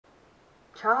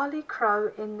Charlie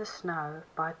Crow in the Snow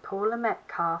by Paula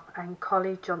Metcalf and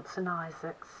Collie Johnson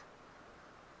Isaacs.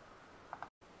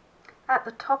 At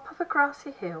the top of a grassy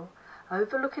hill,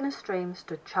 overlooking a stream,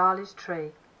 stood Charlie's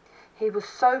tree. He was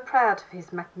so proud of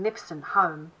his magnificent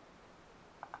home.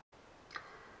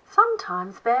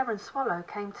 Sometimes Bear and Swallow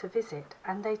came to visit,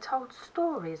 and they told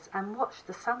stories and watched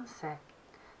the sunset.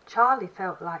 Charlie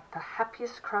felt like the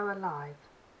happiest crow alive.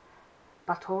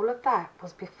 But all of that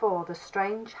was before the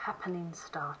strange happenings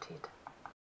started.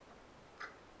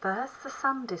 First the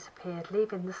sun disappeared,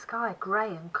 leaving the sky grey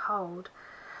and cold.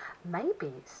 Maybe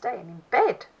it's staying in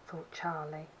bed, thought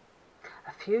Charlie.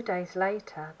 A few days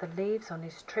later, the leaves on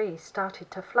his tree started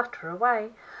to flutter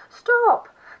away. "Stop!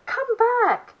 Come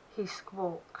back!" he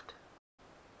squawked.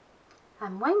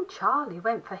 And when Charlie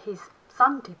went for his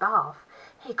Sunday bath,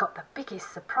 he got the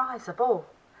biggest surprise of all.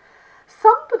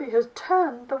 Somebody has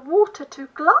turned the water to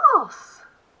glass.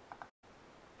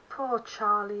 Poor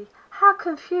Charlie, how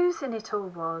confusing it all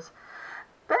was.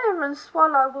 Bear and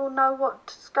Swallow will know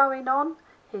what's going on,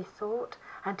 he thought,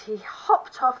 and he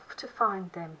hopped off to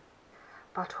find them.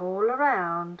 But all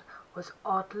around was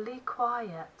oddly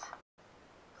quiet.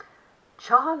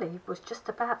 Charlie was just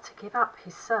about to give up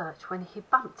his search when he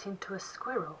bumped into a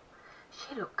squirrel.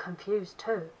 She looked confused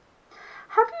too.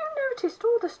 "Have you noticed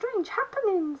all the strange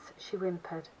happenings?" she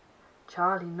whimpered.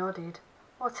 Charlie nodded.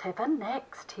 "Whatever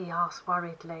next?" he asked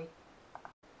worriedly.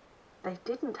 They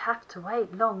didn't have to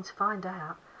wait long to find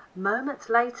out. Moments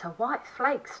later, white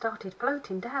flakes started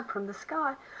floating down from the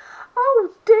sky.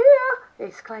 "Oh dear!"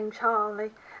 exclaimed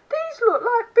Charlie. "These look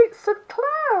like bits of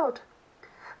cloud."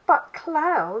 "But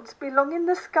clouds belong in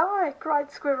the sky,"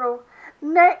 cried Squirrel.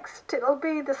 "Next it'll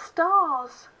be the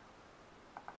stars."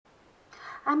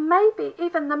 "And maybe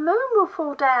even the moon will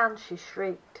fall down," she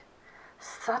shrieked.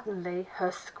 Suddenly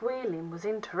her squealing was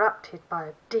interrupted by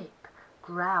a deep,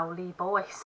 growly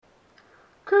voice.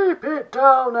 "Keep it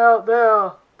down out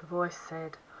there," the voice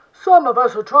said. "Some of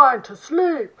us are trying to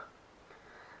sleep."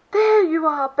 "There you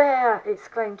are, Bear!"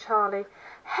 exclaimed Charlie.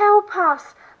 "Help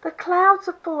us! The clouds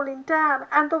are falling down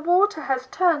and the water has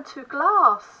turned to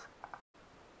glass."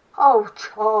 "Oh,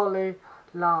 Charlie,"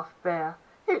 laughed Bear,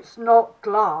 "it's not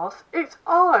glass, it's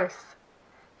ice."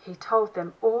 He told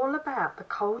them all about the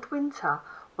cold winter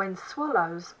when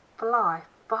swallows fly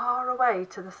far away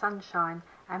to the sunshine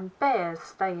and bears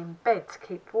stay in bed to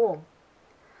keep warm.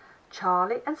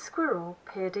 Charlie and Squirrel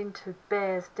peered into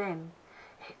Bear's den.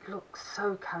 It looked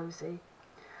so cosy.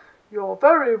 "You're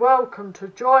very welcome to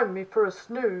join me for a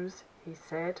snooze," he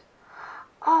said.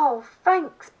 "Oh,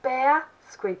 thanks, Bear,"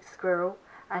 squeaked Squirrel,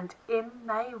 and in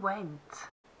they went.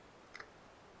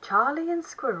 Charlie and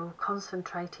Squirrel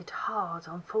concentrated hard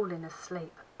on falling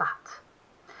asleep, but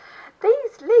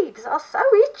 "These leaves are so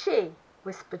itchy,"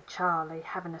 whispered Charlie,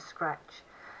 having a scratch.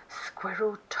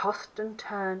 Squirrel tossed and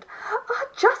turned. "I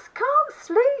just can't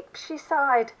sleep," she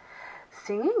sighed.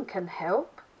 "Singing can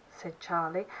help," said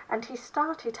Charlie, and he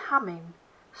started humming.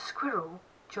 Squirrel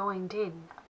joined in.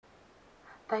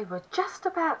 They were just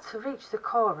about to reach the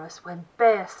chorus when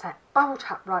Bear sat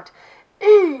bolt upright.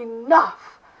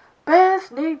 "Enough! Bears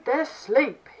need their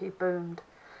sleep," he boomed.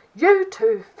 "You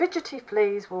two fidgety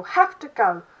fleas will have to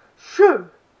go. Shoo!"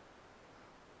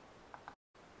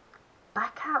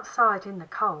 Back outside in the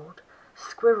cold,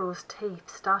 Squirrel's teeth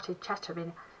started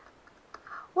chattering.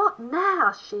 "What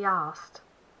now?" she asked.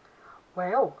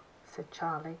 "Well," said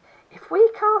Charlie, "if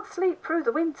we can't sleep through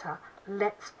the winter,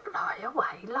 let's fly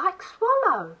away like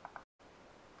Swallow."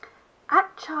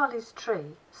 At Charlie's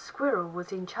tree, Squirrel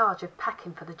was in charge of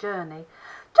packing for the journey.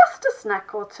 "Just a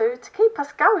snack or two to keep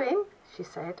us going," she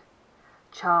said.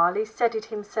 Charlie steadied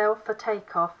himself for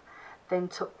take-off, then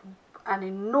took an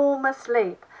enormous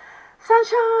leap.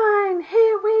 "Sunshine,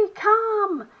 here we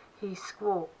come!" he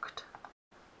squawked.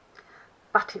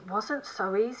 But it wasn't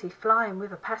so easy flying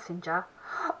with a passenger.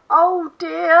 "Oh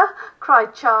dear!"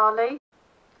 cried Charlie.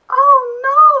 "Oh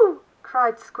no!"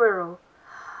 cried Squirrel.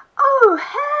 "Oh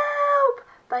help!"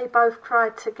 they both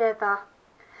cried together.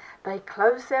 They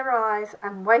closed their eyes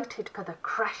and waited for the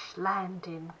crash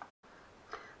landing.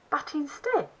 But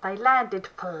instead they landed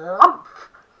flump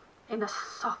in a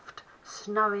soft,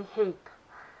 snowy heap.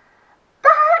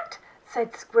 "That,"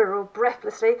 said Squirrel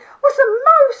breathlessly, "was the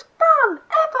most fun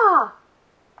ever!"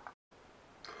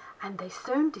 And they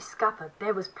soon discovered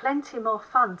there was plenty more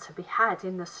fun to be had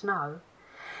in the snow.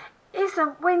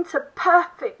 "Isn't winter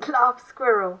perfect?" laughed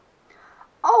Squirrel.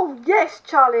 "Oh yes,"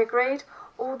 Charlie agreed,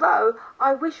 "although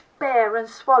I wish Bear and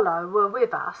Swallow were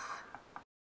with us."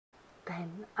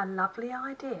 Then a lovely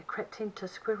idea crept into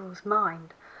Squirrel's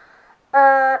mind.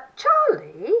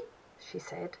 Charlie," she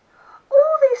said,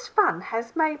 "all this fun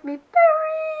has made me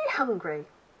very hungry.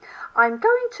 I'm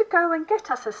going to go and get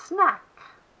us a snack."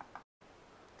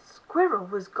 Squirrel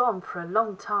was gone for a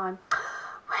long time.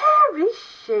 "Where is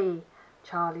she?"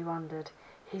 Charlie wondered.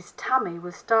 His tummy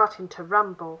was starting to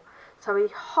rumble, so he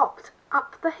hopped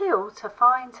up the hill to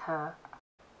find her.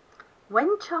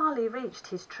 When Charlie reached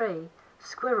his tree,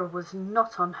 Squirrel was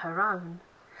not on her own.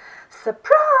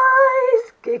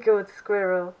 "Surprise!" giggled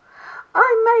Squirrel. "I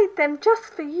made them just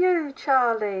for you,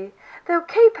 Charlie. They'll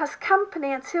keep us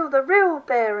company until the real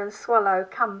Bear and Swallow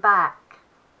come back."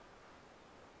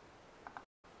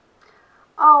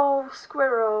 "Oh,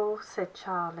 Squirrel," said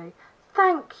Charlie,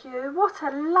 "thank you. What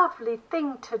a lovely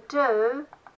thing to do."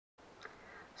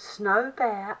 Snow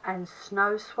Bear and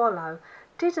Snow Swallow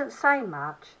didn't say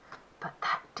much, but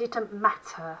that didn't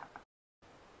matter.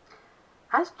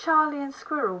 As Charlie and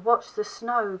Squirrel watched the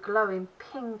snow glowing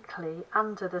pinkly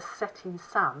under the setting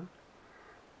sun,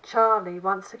 Charlie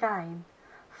once again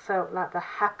felt like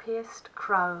the happiest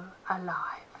crow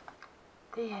alive.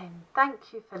 The end.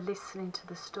 Thank you for listening to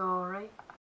the story.